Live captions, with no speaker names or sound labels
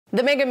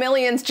The Mega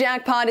Millions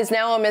jackpot is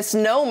now a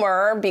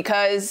misnomer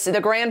because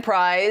the grand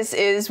prize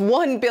is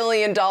 $1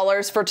 billion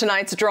for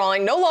tonight's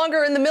drawing, no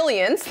longer in the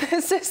millions.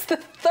 This is the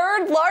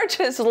third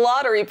largest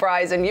lottery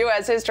prize in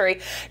U.S. history,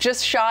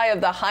 just shy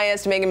of the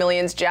highest Mega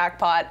Millions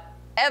jackpot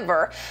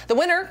ever. The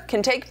winner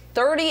can take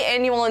 30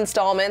 annual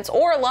installments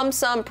or a lump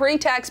sum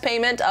pre-tax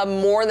payment of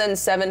more than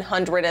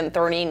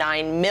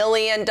 $739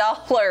 million.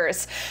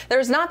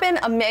 There's not been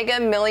a Mega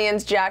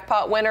Millions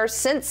jackpot winner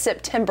since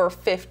September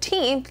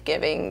 15th,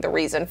 giving the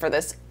reason for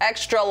this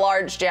extra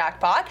large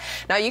jackpot.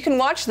 Now you can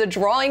watch the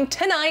drawing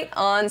tonight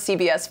on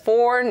CBS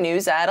 4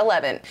 News at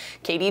 11.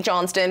 Katie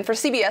Johnston for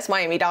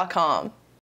CBSMiami.com.